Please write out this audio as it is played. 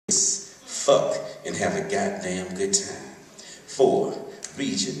fuck, and have a goddamn good time. 4,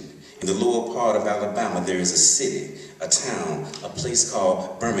 region. In the lower part of Alabama, there is a city, a town, a place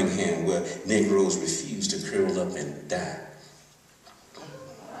called Birmingham, where Negroes refuse to curl up and die.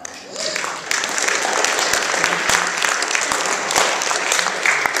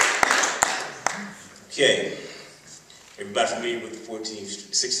 Okay, everybody familiar with the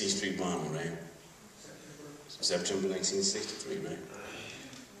 16th Street bombing, right? September 1963, right?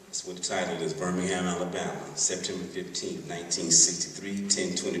 That's what the title is, Birmingham, Alabama, September 15th, 1963,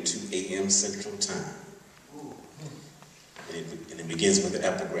 10:22 a.m. Central Time. And it begins with the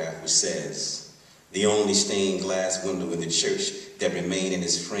epigraph, which says, "The only stained glass window in the church that remained in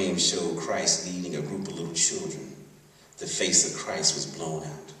its frame showed Christ leading a group of little children. The face of Christ was blown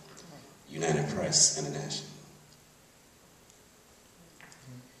out." United Press International.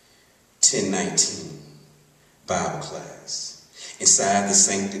 10:19, Bible class. Inside the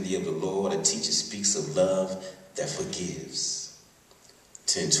sanctity of the Lord, a teacher speaks of love that forgives.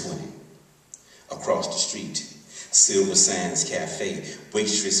 10:20, across the street, Silver Sands Cafe,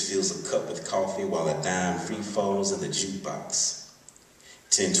 waitress fills a cup with coffee while a dime free falls in the jukebox.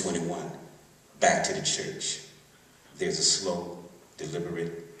 10:21, back to the church. There's a slow,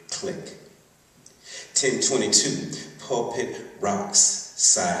 deliberate click. 10:22, pulpit rocks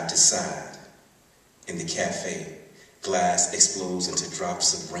side to side. In the cafe, glass explodes into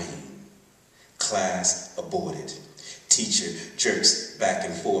drops of rain. Class aborted. Teacher jerks back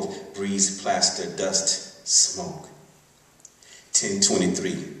and forth, breathes plaster, dust, smoke.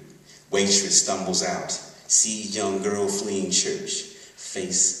 10:23, waitress stumbles out, sees young girl fleeing church,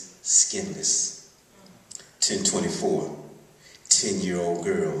 face skinless. 10:24, 10-year-old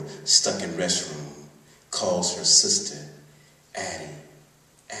girl stuck in restroom, calls her sister, Addie,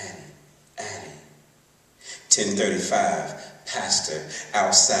 Addie, Addie. 10:35, pastor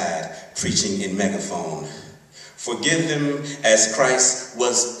outside preaching in megaphone. Forgive them as Christ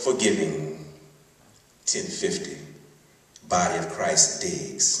was forgiving. 10:50, body of Christ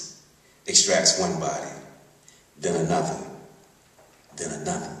digs, extracts one body, then another, then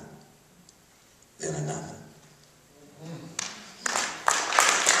another, then another.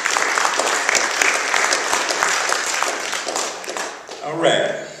 All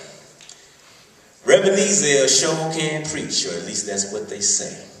right. Reverend Ezel sure can preach, or at least that's what they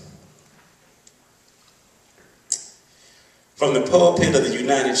say. From the pulpit of the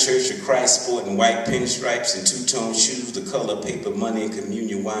United Church of Christ, sporting white pinstripes and two-tone shoes, the color paper, money, and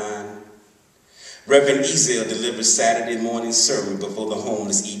communion wine, Reverend Ezel delivers Saturday morning sermon before the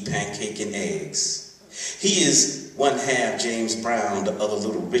homeless eat pancake and eggs. He is one half James Brown, the other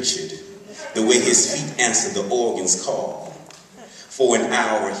Little Richard, the way his feet answer the organ's call. For an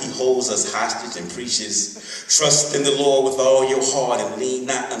hour, he holds us hostage and preaches, "Trust in the Lord with all your heart and lean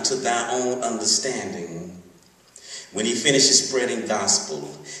not unto thy own understanding." When he finishes spreading gospel,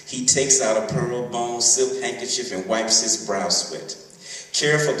 he takes out a pearl bone silk handkerchief and wipes his brow sweat.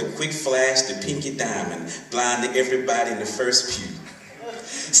 Care for the quick flash, the pinky diamond, blinding everybody in the first pew.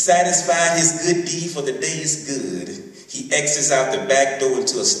 Satisfied his good deed for the day is good, he exits out the back door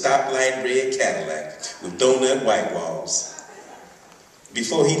into a stoplight red Cadillac with donut white walls.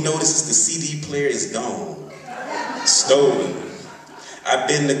 Before he notices, the CD player is gone, stolen. I've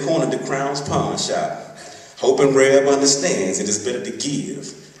been in the corner of the Crown's pawn shop, hoping Reb understands it is better to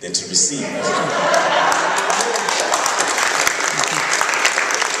give than to receive.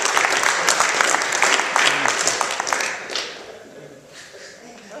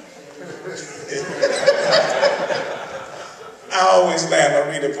 I always laugh. I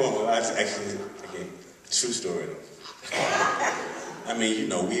read a poem. Actually, true story. I mean, you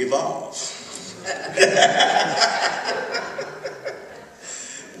know, we evolve.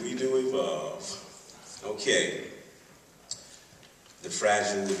 We do evolve. Okay. The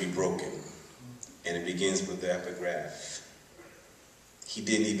fragile will be broken. And it begins with the epigraph. He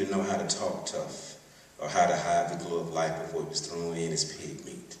didn't even know how to talk tough or how to hide the glow of life before he was thrown in as pig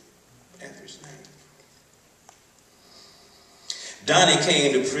meat. Etheridge name. Donnie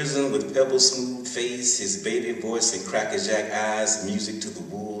came to prison with pebble-smooth face, his baby voice and crackerjack eyes, music to the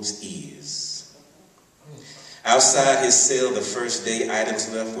wolves' ears. Outside his cell the first day, items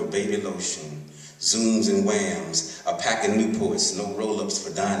left were baby lotion, Zooms and Whams, a pack of Newports, no roll-ups for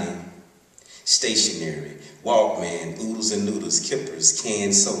Donnie. Stationery, Walkman, oodles and noodles, kippers,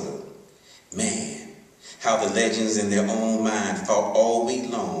 canned soda. Man, how the legends in their own mind fought all week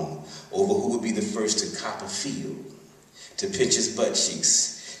long over who would be the first to cop a field, to pinch his butt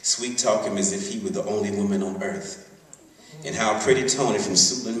cheeks, sweet-talk him as if he were the only woman on earth. And how pretty Tony from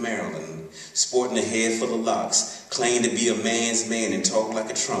Suitland, Maryland, sporting a head full of locks, claimed to be a man's man and talked like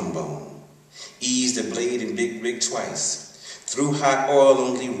a trombone. eased the blade in Big Rick twice, threw hot oil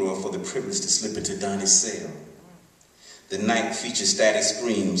on Leroy for the privilege to slip into Donnie's cell. The night featured static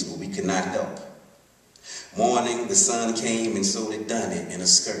screams, but we could not help. Morning, the sun came and so did Donnie in a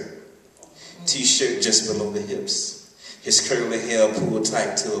skirt. T-shirt just below the hips, his curly hair pulled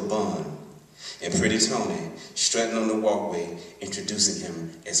tight to a bun, and pretty Tony strutting on the walkway, introducing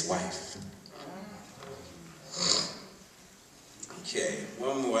him as wife. Okay,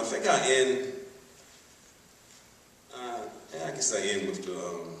 one more. I think I'll end, I guess I end with the,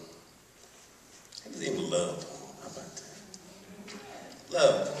 love poem. How about that?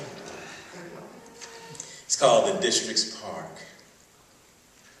 Love. It's called The District's Park.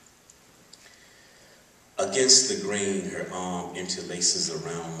 Against the grain, her arm interlaces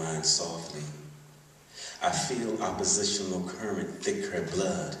around mine softly. I feel oppositional current thick her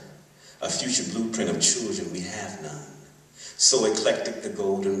blood, a future blueprint of children we have none. So eclectic the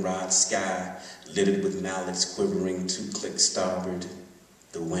goldenrod sky, littered with mallets quivering 2 clicks starboard,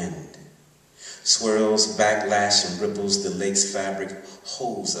 the wind. Swirls, backlash, and ripples, the lake's fabric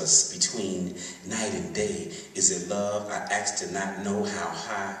holds us between night and day. Is it love? I ask to not know how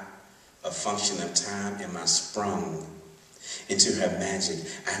high. A function of time am I sprung into her magic.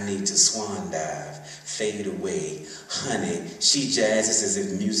 I need to swan dive, fade away. Honey, she jazzes as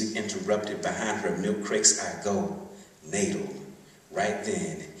if music interrupted. Behind her milk crates I go, natal. Right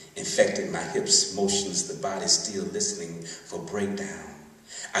then, infected my hips, motions, the body still listening for breakdown.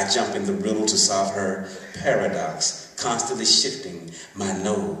 I jump in the riddle to solve her paradox, constantly shifting my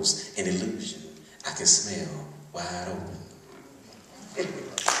nose, an illusion I can smell wide open.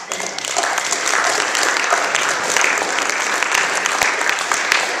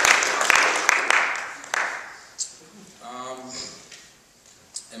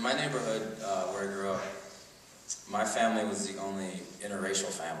 In my neighborhood where I grew up, my family was the only interracial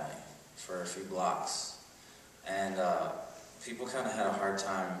family for a few blocks. And people kind of had a hard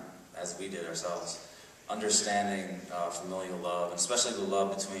time, as we did ourselves, understanding familial love, and especially the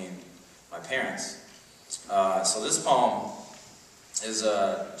love between my parents. So this poem is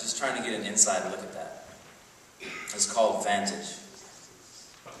just trying to get an inside look at that. It's called Vantage.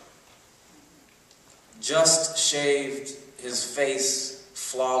 Just shaved his face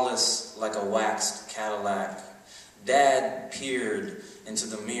flawless like a waxed Cadillac. Dad peered into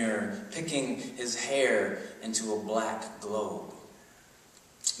the mirror, picking his hair into a black globe.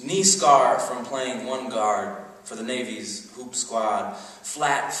 Knee scar from playing one guard for the Navy's hoop squad.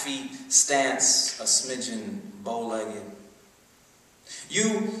 Flat feet, stance a smidgen bow-legged.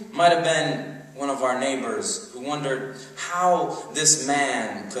 You might have been one of our neighbors who wondered how this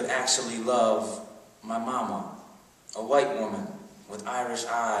man could actually love my mama, a white woman with Irish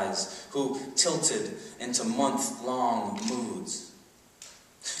eyes who tilted into month-long moods.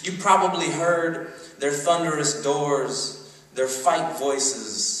 You probably heard their thunderous doors, their fight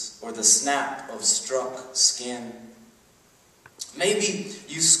voices, or the snap of struck skin. Maybe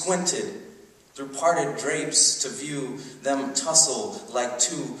you squinted through parted drapes to view them tussle like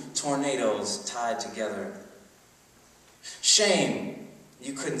 2 tornadoes tied together. Shame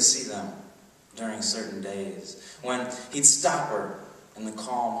you couldn't see them during certain days, when he'd stop her in the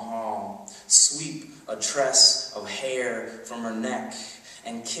calm hall, sweep a tress of hair from her neck,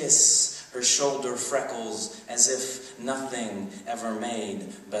 and kiss her shoulder freckles as if nothing ever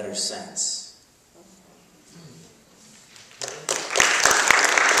made better sense.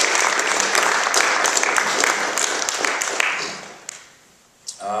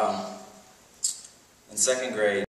 In 2nd grade,